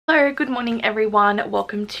Hello, good morning everyone.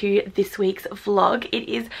 Welcome to this week's vlog.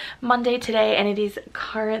 It is Monday today and it is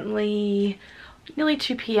currently nearly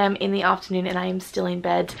 2 p.m. in the afternoon and I am still in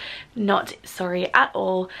bed. Not sorry at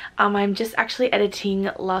all. I'm just actually editing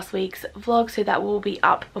last week's vlog, so that will be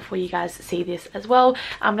up before you guys see this as well.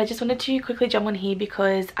 But I just wanted to quickly jump on here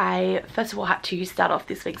because I first of all had to start off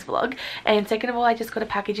this week's vlog, and second of all I just got a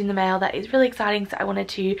package in the mail that is really exciting, so I wanted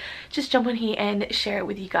to just jump on here and share it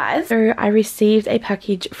with you guys. So I received a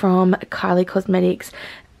package from Kylie Cosmetics.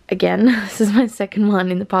 Again, this is my second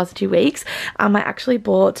one in the past 2 weeks. I actually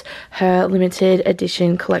bought her limited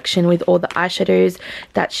edition collection with all the eyeshadows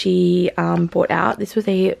that she bought out. This was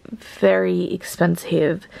a very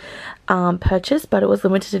expensive purchase, but it was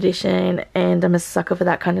limited edition and I'm a sucker for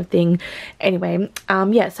that kind of thing. Anyway,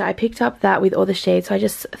 yeah, so I picked up that with all the shades, so I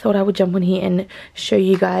just thought I would jump on here and show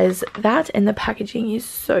you guys that, and the packaging is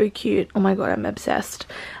so cute. Oh my god, I'm obsessed.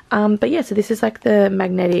 But yeah, so this is like the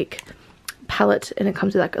magnetic palette and it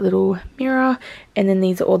comes with like a little mirror, and then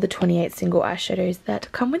these are all the 28 single eyeshadows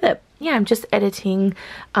that come with it. Yeah, I'm just editing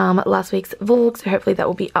last week's vlog, so hopefully that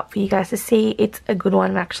will be up for you guys to see. It's a good one.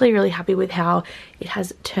 I'm actually really happy with how it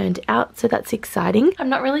has turned out, so that's exciting. I'm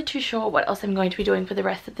not really too sure what else I'm going to be doing for the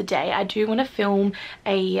rest of the day. I do want to film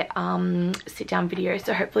a sit down video,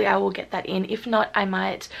 so hopefully I will get that in. If not, I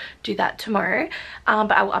might do that tomorrow,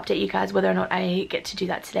 but I will update you guys whether or not I get to do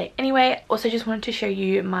that today. Anyway, also just wanted to show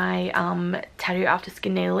you my tattoo after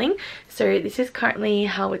skin needling. So this is currently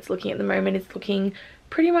how it's looking at the moment. It's looking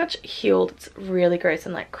pretty much healed. It's really gross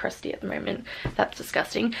and like crusty at the moment. That's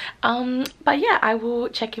disgusting. But yeah, I will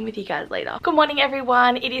check in with you guys later. Good morning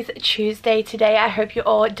everyone. It is Tuesday today. I hope you're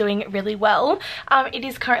all doing really well. It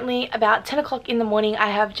is currently about 10 o'clock in the morning. I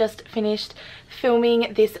have just finished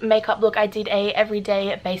filming this makeup look. I did a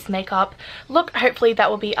everyday base makeup look. Hopefully that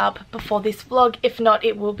will be up before this vlog. If not,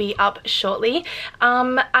 it will be up shortly.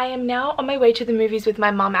 I am now on my way to the movies with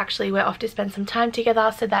my mum. Actually, we're off to spend some time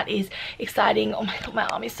together, so that is exciting. Oh my god, my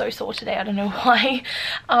arm is so sore today. I don't know why.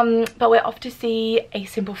 But we're off to see A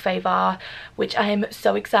Simple Favor, which I am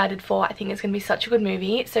so excited for. I think it's gonna be such a good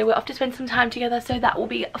movie. So we're off to spend some time together, so that will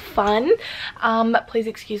be fun. Please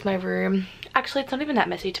excuse my room. Actually, it's not even that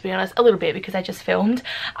messy, to be honest. A little bit, because I just filmed.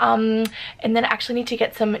 And then I actually need to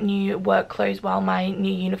get some new work clothes while my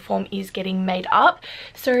new uniform is getting made up.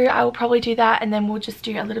 So I will probably do that, and then we'll just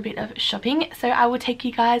do a little bit of shopping. So I will take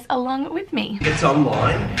you guys along with me. It's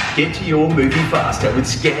online. Get to your movie faster with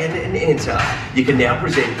Scan and Enter. You can now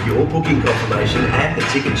present your booking confirmation at the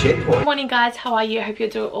ticket checkpoint. Good morning guys, how are you? I hope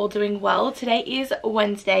you're all doing well. Today is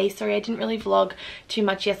Wednesday. Sorry I didn't really vlog too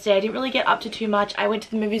much yesterday. I didn't really get up to too much. I went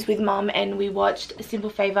to the movies with mum and we watched A Simple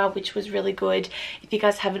Favor, which was really good. If you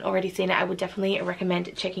guys haven't already seen it, I would definitely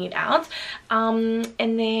recommend checking it out. And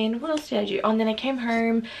then what else did I do? Oh, and then I came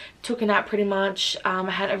home, took a nap pretty much. I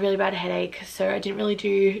had a really bad headache, so I didn't really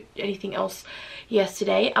do anything else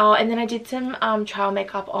yesterday. Oh, and then I did some trial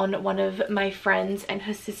makeup on one of my friends and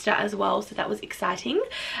her sister as well, so that was exciting.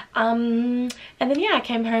 And then yeah, I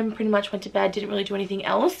came home, pretty much went to bed, didn't really do anything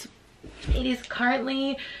else. It is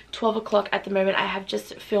currently 12 o'clock at the moment. I have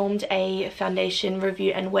just filmed a foundation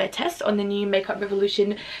review and wear test on the new Makeup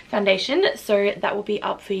Revolution foundation, so that will be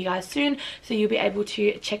up for you guys soon, so you'll be able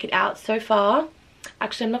to check it out. So far,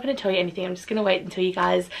 actually I'm not going to tell you anything. I'm just going to wait until you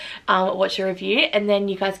guys watch a review, and then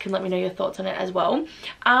you guys can let me know your thoughts on it as well.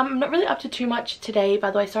 I'm not really up to too much today, by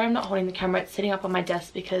the way. Sorry I'm not holding the camera. It's sitting up on my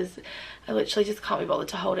desk because I literally just can't be bothered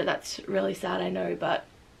to hold it. That's really sad, I know, but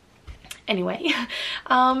anyway.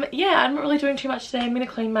 Yeah, I'm not really doing too much today. I'm going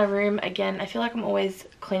to clean my room again. I feel like I'm always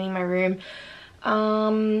cleaning my room.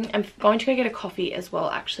 I'm going to go get a coffee as well.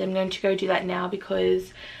 Actually, I'm going to go do that now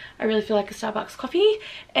because I really feel like a Starbucks coffee.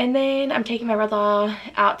 And then I'm taking my brother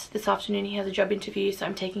out this afternoon. He has a job interview, so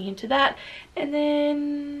I'm taking him to that. And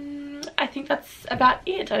then I think that's about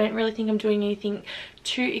it. I don't really think I'm doing anything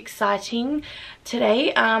too exciting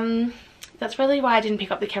today. That's really why I didn't pick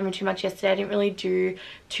up the camera too much yesterday. I didn't really do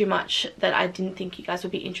too much that I didn't think you guys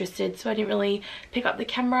would be interested, so I didn't really pick up the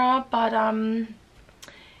camera. But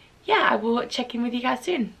yeah, I will check in with you guys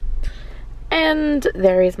soon. And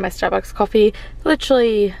there is my Starbucks coffee.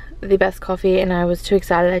 Literally the best coffee, and I was too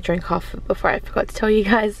excited I drank half before I forgot to tell you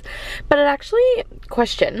guys. But it actually,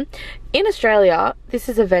 question, in Australia this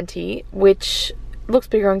is a venti, which looks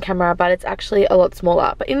bigger on camera, but it's actually a lot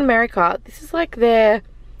smaller. But in America this is like their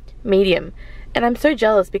medium, and I'm so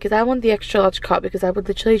jealous because I want the extra large cup, because I would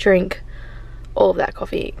literally drink all of that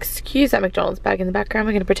coffee. Excuse that McDonald's bag in the background.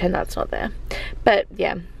 We're going to pretend that's not there. But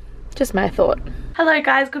yeah, Just my thought. Hello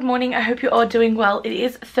guys, good morning. I hope you're all doing well. It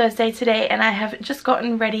is Thursday today and I have just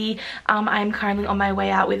gotten ready. I'm currently on my way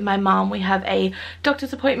out with my mum. We have a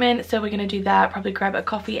doctor's appointment, so we're going to do that, probably grab a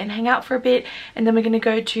coffee and hang out for a bit, and then we're going to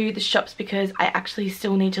go to the shops because I actually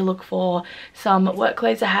still need to look for some work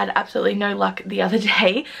clothes. I had absolutely no luck the other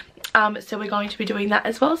day. So we're going to be doing that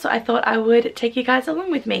as well, so I thought I would take you guys along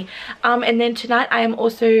with me. And then tonight I am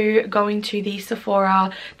also going to the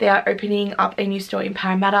Sephora. They are opening up a new store in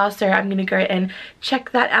Parramatta, so I'm going to go and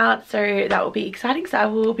check that out, so that will be exciting. So I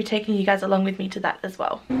will be taking you guys along with me to that as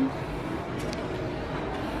well.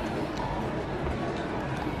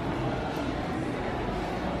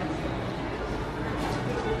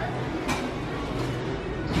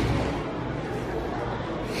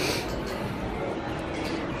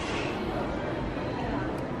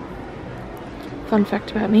 Fun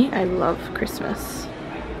fact about me, I love Christmas.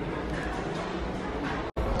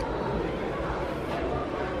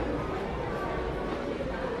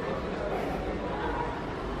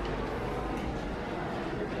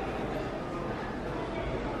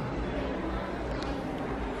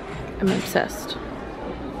 I'm obsessed.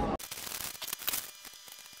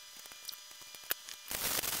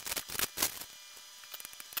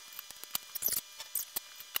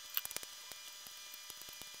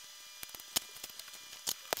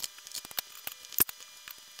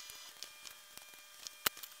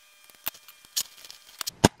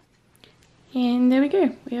 And there we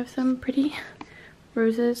go. We have some pretty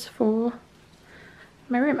roses for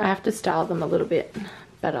my room. I have to style them a little bit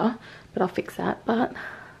better, but I'll fix that. But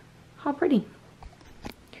how pretty.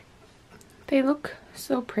 They look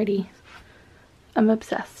so pretty. I'm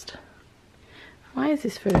obsessed. Why is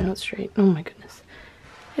this photo not straight? Oh my goodness.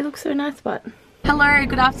 They look so nice, but... Hello,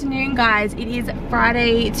 good afternoon guys. It is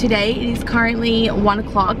Friday today. It is currently 1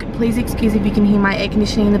 o'clock. Please excuse if you can hear my air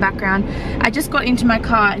conditioning in the background. I just got into my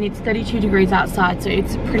car and it's 32 degrees outside, so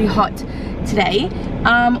it's pretty hot today.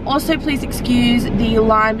 Also please excuse the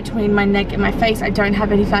line between my neck and my face. I don't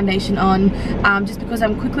have any foundation on, just because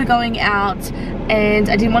I'm quickly going out and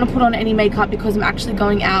I didn't want to put on any makeup because I'm actually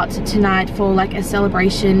going out tonight for like a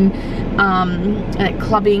celebration, like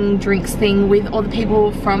clubbing drinks thing with all the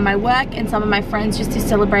people from my work and some of my friends, just to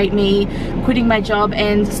celebrate me quitting my job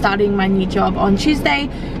and starting my new job on Tuesday.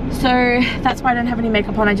 So that's why I don't have any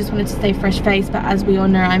makeup on. I just wanted to stay fresh faced, but as we all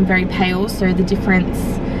know, I'm very pale, so the difference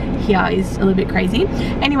here is a little bit crazy.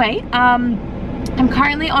 Anyway, I'm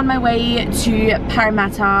currently on my way to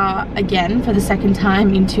Parramatta again for the second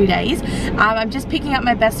time in 2 days. I'm just picking up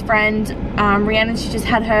my best friend, Rhiannon. She just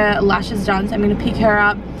had her lashes done, so I'm going to pick her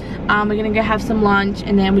up. We're going to go have some lunch,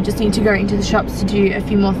 and then we just need to go into the shops to do a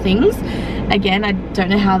few more things. Again, I don't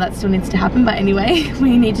know how that still needs to happen, but anyway,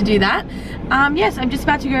 we need to do that. Yes, I'm just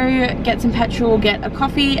about to go get some petrol, get a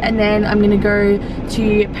coffee, and then I'm going to go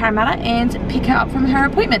to Parramatta and pick her up from her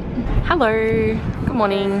appointment. Hello, good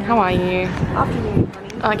morning, how are you? Afternoon,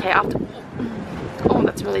 honey. Okay, oh,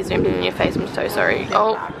 that's really zoomed in your face, I'm so sorry.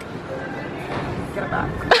 Oh. Get it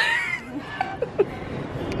back.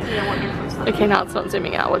 Okay, now it's not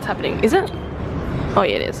zooming out. What's happening? Is it? Oh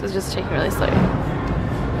yeah, it is. It's just taking really slow.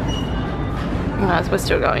 No, we're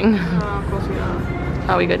still going. Of course we are.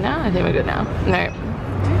 Are we good now? I think we're good now. No.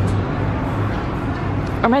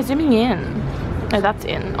 Or am I zooming in? No, that's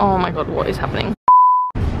in. Oh my god, what is happening?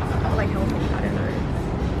 Like healthy, I don't know.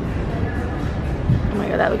 Oh my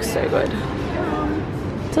god, that looks so good.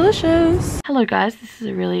 Delicious. Hello guys, this is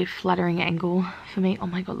a really flattering angle for me. Oh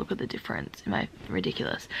my god, look at the difference. Am I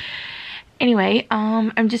ridiculous? Anyway,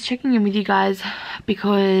 I'm just checking in with you guys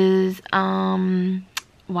because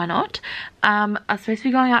why not? I'm supposed to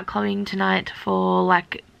be going out clubbing tonight for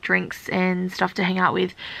like drinks and stuff to hang out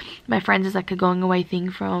with my friends as like a going away thing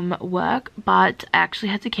from work, but I actually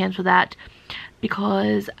had to cancel that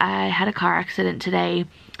because I had a car accident today.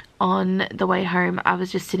 On the way home, I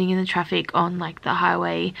was just sitting in the traffic on like the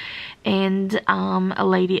highway, and a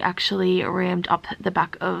lady actually rammed up the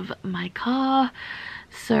back of my car.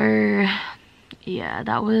 So yeah,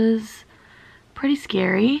 that was pretty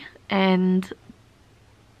scary and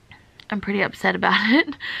I'm pretty upset about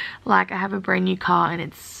it. Like, I have a brand new car and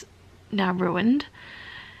it's now ruined.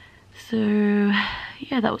 So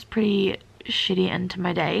yeah, that was pretty shitty end to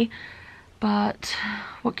my day. But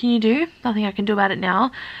what can you do? Nothing I can do about it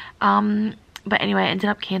now. But anyway, I ended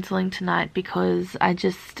up cancelling tonight because I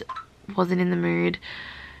just wasn't in the mood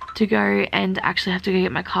to go, and actually have to go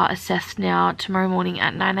get my car assessed now tomorrow morning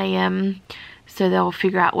at 9 AM. So they'll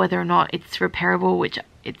figure out whether or not it's repairable, which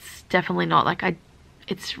it's definitely not. Like,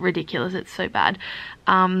 it's ridiculous. It's so bad.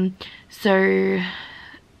 So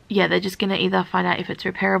yeah, they're just gonna either find out if it's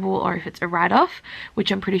repairable or if it's a write-off,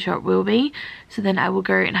 which I'm pretty sure it will be. So then I will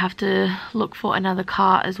go and have to look for another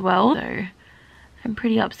car as well. So I'm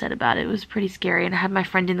pretty upset about it. It was pretty scary, and I had my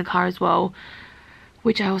friend in the car as well,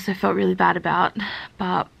 which I also felt really bad about.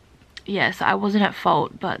 But yeah, so I wasn't at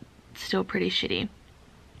fault, but still pretty shitty.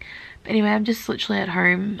 But anyway, I'm just literally at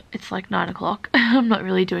home. It's like 9 o'clock. I'm not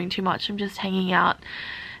really doing too much. I'm just hanging out.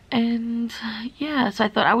 And yeah, so I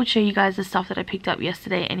thought I would show you guys the stuff that I picked up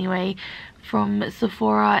yesterday anyway from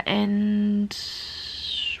Sephora and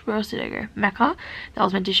where else did I go? Mecca. That I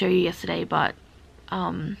was meant to show you yesterday, but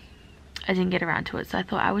I didn't get around to it, so I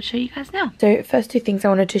thought I would show you guys now. So first two things I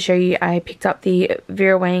wanted to show you, I picked up the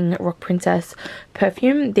Vera Wang Rock Princess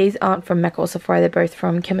perfume. These aren't from Mecca or Sephora, they're both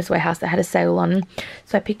from Chemist Warehouse. They had a sale on,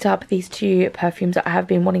 so I picked up these two perfumes that I have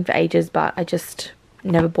been wanting for ages, but I just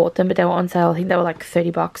never bought them. But they were on sale. I think they were like 30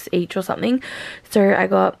 bucks each or something. So I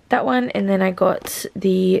got that one, and then I got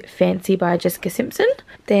the Fancy by Jessica Simpson.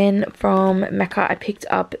 Then from Mecca I picked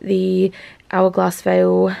up the Hourglass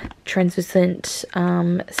Veil translucent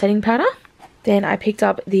setting powder. Then I picked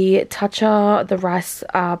up the Toucher, the Rice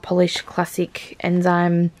Polish Classic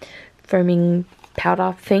Enzyme Foaming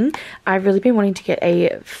Powder thing. I've really been wanting to get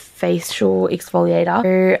a facial exfoliator.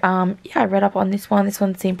 So yeah, I read up on this one. This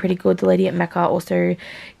one seemed pretty good. The lady at Mecca also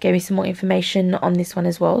gave me some more information on this one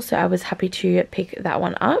as well, so I was happy to pick that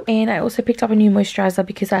one up. And I also picked up a new moisturizer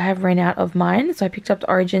because I have ran out of mine, so I picked up the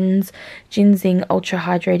Origins Ginseng Ultra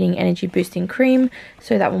Hydrating Energy Boosting Cream.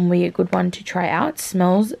 So that one will be a good one to try out.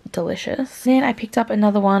 Smells delicious. Then I picked up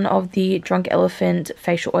another one of the Drunk Elephant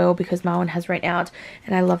facial oil because my one has run out,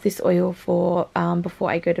 and I love this oil for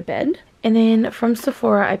before I go to bed. And then from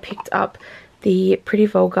Sephora I picked up the Pretty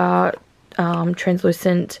Vulgar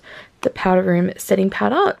translucent the Powder Room setting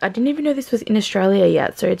powder. I didn't even know this was in Australia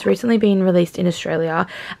yet, so it's recently been released in Australia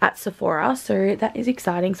at Sephora, so that is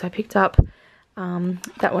exciting. So I picked up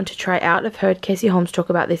that one to try out. I've heard Casey Holmes talk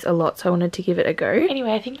about this a lot, so I wanted to give it a go.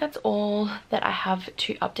 Anyway, I think that's all that I have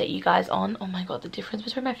to update you guys on. Oh my god, the difference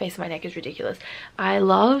between my face and my neck is ridiculous. I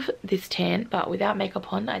love this tan, but without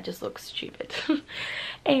makeup on I just look stupid.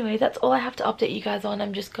 Anyway, that's all I have to update you guys on.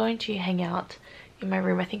 I'm just going to hang out in my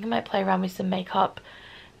room. I think I might play around with some makeup,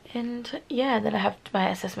 and yeah, then I have my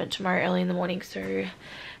assessment tomorrow early in the morning, so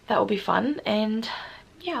that will be fun. And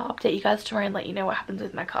yeah, I'll update you guys tomorrow and let you know what happens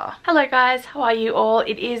with my car. Hello guys, how are you all?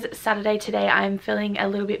 It is Saturday today. I'm feeling a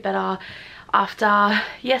little bit better after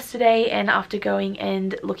yesterday and after going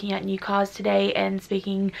and looking at new cars today and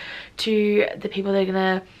speaking to the people that are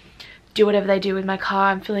gonna do whatever they do with my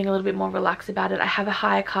car. I'm feeling a little bit more relaxed about it. I have a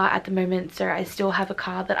hire car at the moment, so I still have a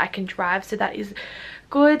car that I can drive, so that is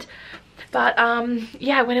good. But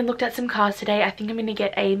yeah, I went and looked at some cars today. I think I'm gonna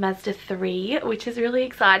get a Mazda 3, which is really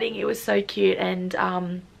exciting. It was so cute, and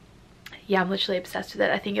yeah, I'm literally obsessed with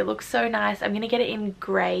it. I think it looks so nice. I'm gonna get it in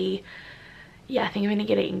grey. Yeah, I think I'm gonna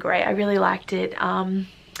get it in grey. I really liked it.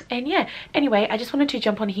 And yeah, anyway, I just wanted to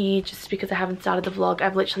jump on here just because I haven't started the vlog.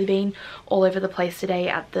 I've literally been all over the place today,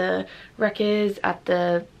 at the wreckers, at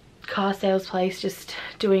the car sales place, just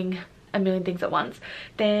doing a million things at once.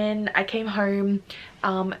 Then I came home,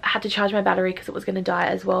 had to charge my battery because it was going to die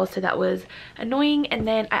as well, so that was annoying. And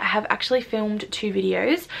then I have actually filmed 2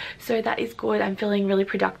 videos, so that is good. I'm feeling really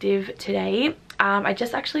productive today. I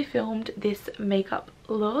just actually filmed this makeup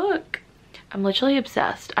look. I'm literally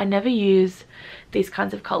obsessed. I never use these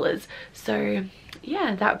kinds of colors, so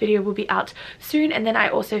yeah, that video will be out soon. And then I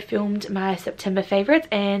also filmed my September favorites,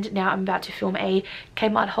 and now I'm about to film a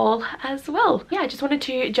Kmart haul as well. Yeah, I just wanted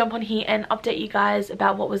to jump on here and update you guys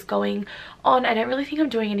about what was going on. I don't really think I'm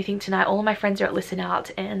doing anything tonight. All of my friends are at Listen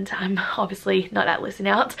Out, and I'm obviously not at Listen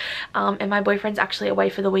Out. And my boyfriend's actually away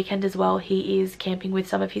for the weekend as well. He is camping with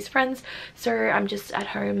some of his friends, so I'm just at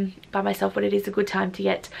home by myself, but it is a good time to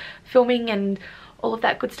get filming and all of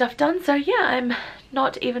that good stuff done. So yeah, I'm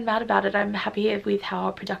not even mad about it. I'm happy with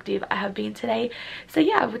how productive I have been today. So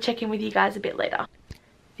yeah, we'll check in with you guys a bit later.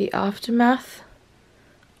 The aftermath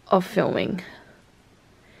of filming,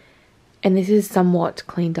 and this is somewhat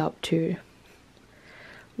cleaned up too.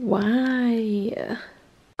 Why?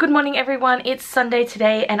 Good morning everyone, it's Sunday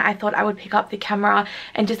today, and I thought I would pick up the camera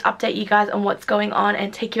and just update you guys on what's going on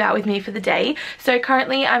and take you out with me for the day. So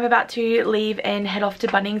currently I'm about to leave and head off to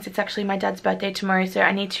Bunnings. It's actually my dad's birthday tomorrow, so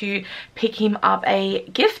I need to pick him up a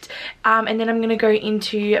gift, and then I'm going to go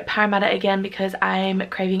into Parramatta again because I'm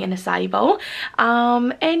craving an acai bowl.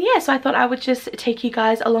 And yeah, so I thought I would just take you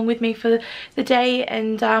guys along with me for the day,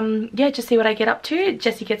 and yeah, just see what I get up to.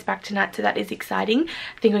 Jessie gets back tonight, so that is exciting.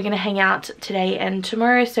 I think we're going to hang out today and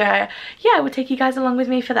tomorrow. So yeah, I will take you guys along with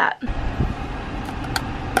me for that.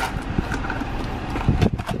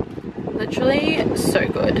 Literally so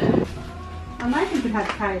good. I know you could have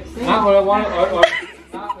KFC. No, well, I want it.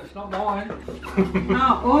 No, it's not mine.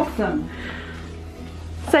 Oh, awesome.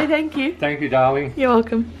 Say thank you. Thank you, darling. You're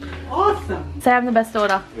welcome. Awesome. Say I'm the best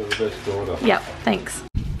daughter. You're the best daughter. Yep, thanks.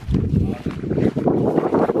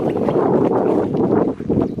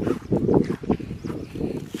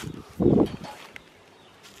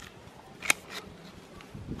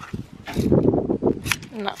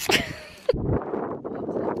 No.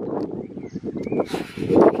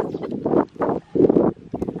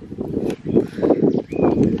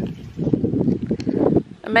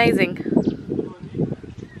 Amazing.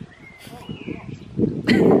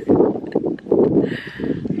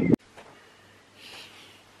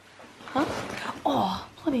 Huh? Oh,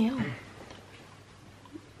 bloody hell.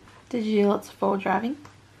 Did you do lots of forward driving?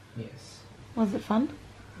 Yes. Was it fun?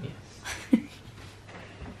 Yes.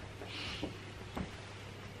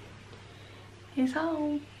 He's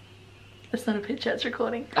home. It's not a picture, it's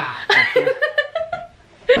recording. Ah, thank you.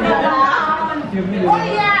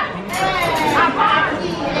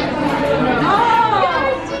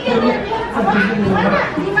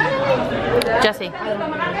 Jesse.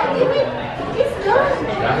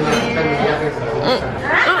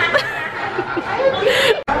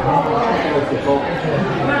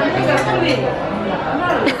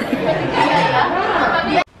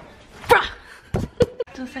 Bruh.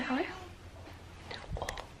 Do you say hello?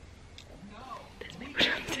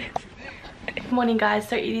 Morning guys,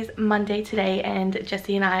 so it is Monday today and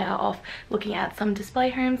Jesse and I are off looking at some display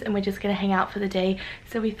homes and we're just going to hang out for the day,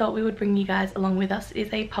 so we thought we would bring you guys along with us. It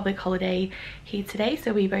is a public holiday here today,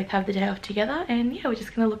 so we both have the day off together, and yeah, we're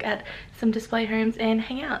just going to look at some display homes and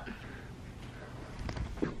hang out.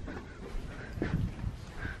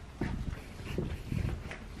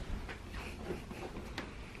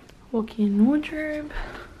 Walk-in wardrobe.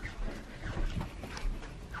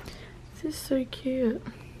 This is so cute.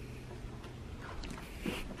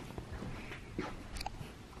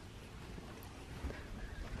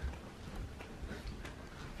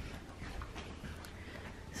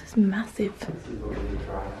 This is massive.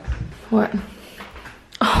 What?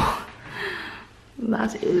 Oh,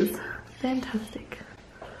 that is fantastic.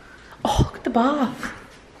 Oh, look at the bath.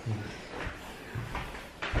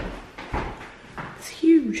 It's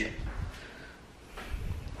huge.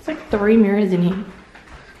 It's like 3 mirrors in here.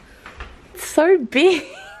 It's so big.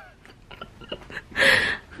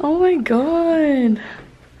 Oh my god.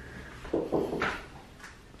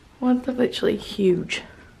 One's literally huge.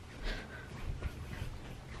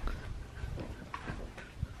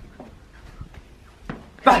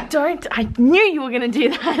 Don't, I knew you were gonna do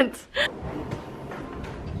that.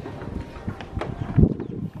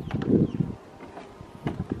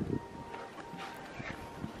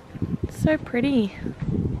 So pretty.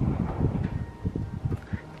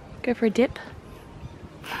 Go for a dip.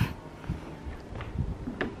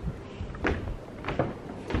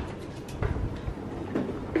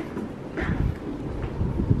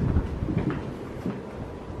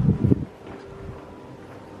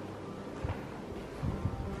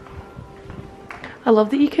 I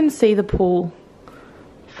love that you can see the pool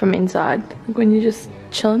from inside, like when you're just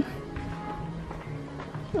chilling.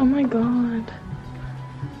 Oh my god.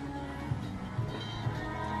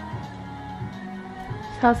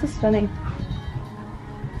 How's this stunning?